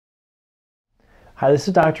Hi, this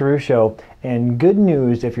is Dr. Ruscio, and good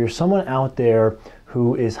news if you're someone out there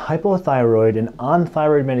who is hypothyroid and on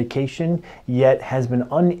thyroid medication, yet has been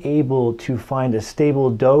unable to find a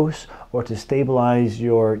stable dose or to stabilize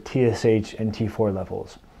your TSH and T4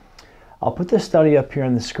 levels. I'll put this study up here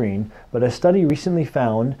on the screen, but a study recently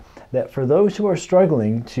found that for those who are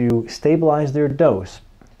struggling to stabilize their dose,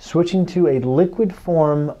 switching to a liquid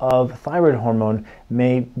form of thyroid hormone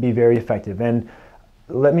may be very effective. And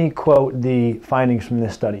let me quote the findings from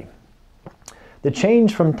this study. The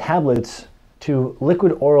change from tablets to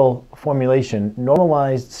liquid oral formulation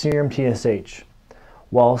normalized serum TSH,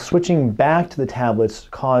 while switching back to the tablets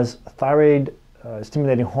caused thyroid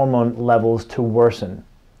stimulating hormone levels to worsen.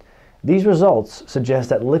 These results suggest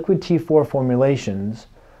that liquid T4 formulations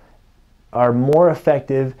are more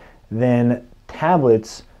effective than a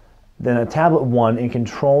tablet one in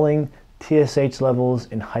controlling TSH levels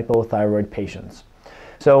in hypothyroid patients.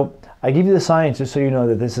 So I give you the science just so you know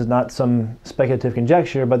that this is not some speculative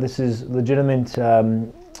conjecture, but this is legitimate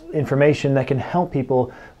information that can help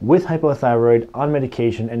people with hypothyroid on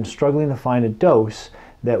medication and struggling to find a dose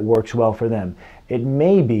that works well for them. It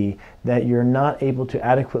may be that you're not able to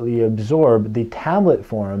adequately absorb the tablet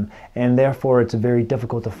form, and therefore it's very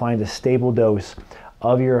difficult to find a stable dose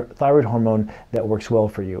of your thyroid hormone that works well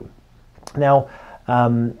for you. Now,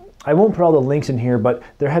 I won't put all the links in here, but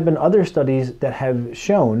there have been other studies that have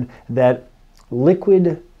shown that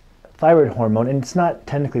liquid thyroid hormone, and it's not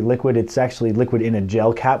technically liquid, it's actually liquid in a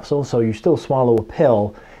gel capsule, so you still swallow a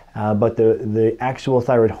pill, but the actual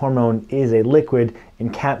thyroid hormone is a liquid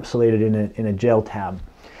encapsulated in a gel tab.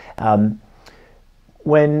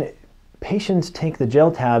 When patients take the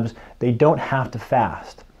gel tabs, they don't have to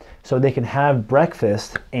fast. So they can have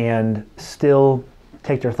breakfast and still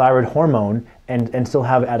take their thyroid hormone and still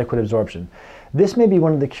have adequate absorption. This may be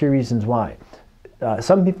one of the key reasons why.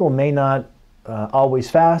 Some people may not always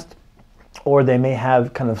fast, or they may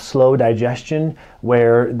have kind of slow digestion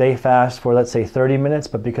where they fast for, let's say, 30 minutes,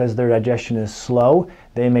 but because their digestion is slow,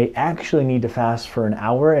 they may actually need to fast for an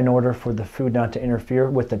hour in order for the food not to interfere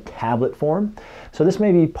with the tablet form. So this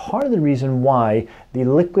may be part of the reason why the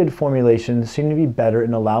liquid formulations seem to be better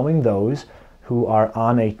in allowing those who are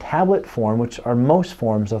on a tablet form, which are most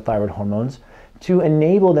forms of thyroid hormones, to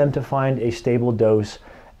enable them to find a stable dose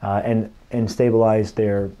and stabilize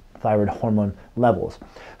their thyroid hormone levels.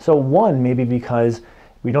 So one, maybe because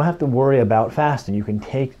we don't have to worry about fasting. You can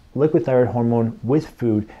take liquid thyroid hormone with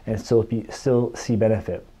food and still see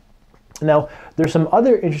benefit. Now, there's some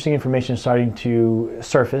other interesting information starting to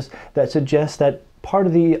surface that suggests that part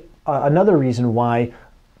of the another reason why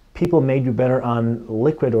people may do better on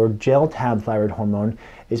liquid or gel tab thyroid hormone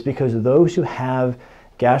is because those who have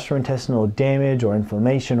gastrointestinal damage or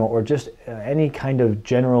inflammation or just any kind of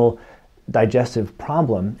general digestive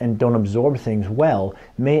problem and don't absorb things well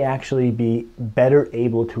may actually be better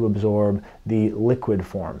able to absorb the liquid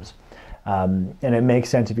forms. And it makes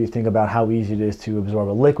sense if you think about how easy it is to absorb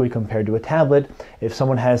a liquid compared to a tablet. If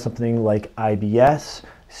someone has something like IBS,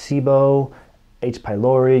 SIBO, H.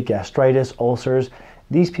 pylori, gastritis, ulcers,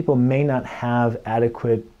 these people may not have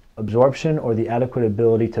adequate absorption or the adequate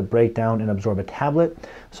ability to break down and absorb a tablet.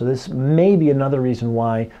 So this may be another reason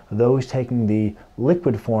why those taking the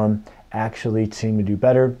liquid form actually seem to do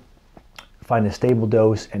better, find a stable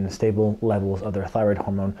dose and stable levels of their thyroid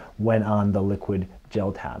hormone when on the liquid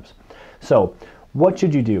gel tabs. So what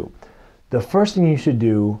should you do? The first thing you should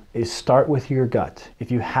do is start with your gut.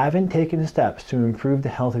 If you haven't taken steps to improve the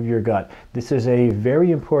health of your gut, this is a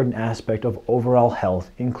very important aspect of overall health,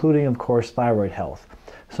 including, of course, thyroid health.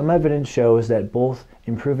 Some evidence shows that both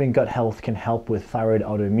improving gut health can help with thyroid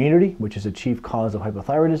autoimmunity, which is a chief cause of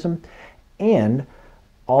hypothyroidism, and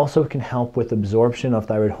also can help with absorption of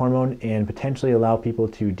thyroid hormone and potentially allow people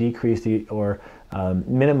to decrease or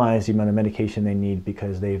minimize the amount of medication they need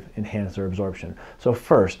because they've enhanced their absorption. So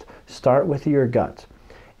first, start with your gut.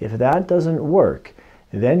 If that doesn't work,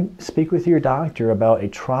 then speak with your doctor about a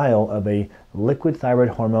trial of a liquid thyroid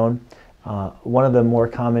hormone. One of the more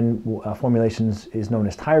common formulations is known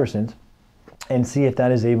as tyrosine, and see if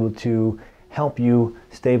that is able to help you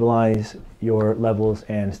stabilize your levels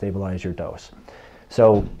and stabilize your dose.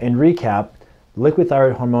 So in recap, liquid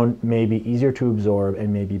thyroid hormone may be easier to absorb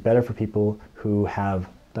and may be better for people who have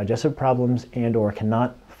digestive problems and or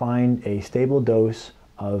cannot find a stable dose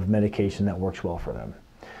of medication that works well for them.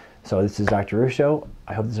 So this is Dr. Ruscio.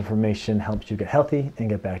 I hope this information helps you get healthy and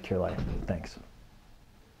get back to your life. Thanks.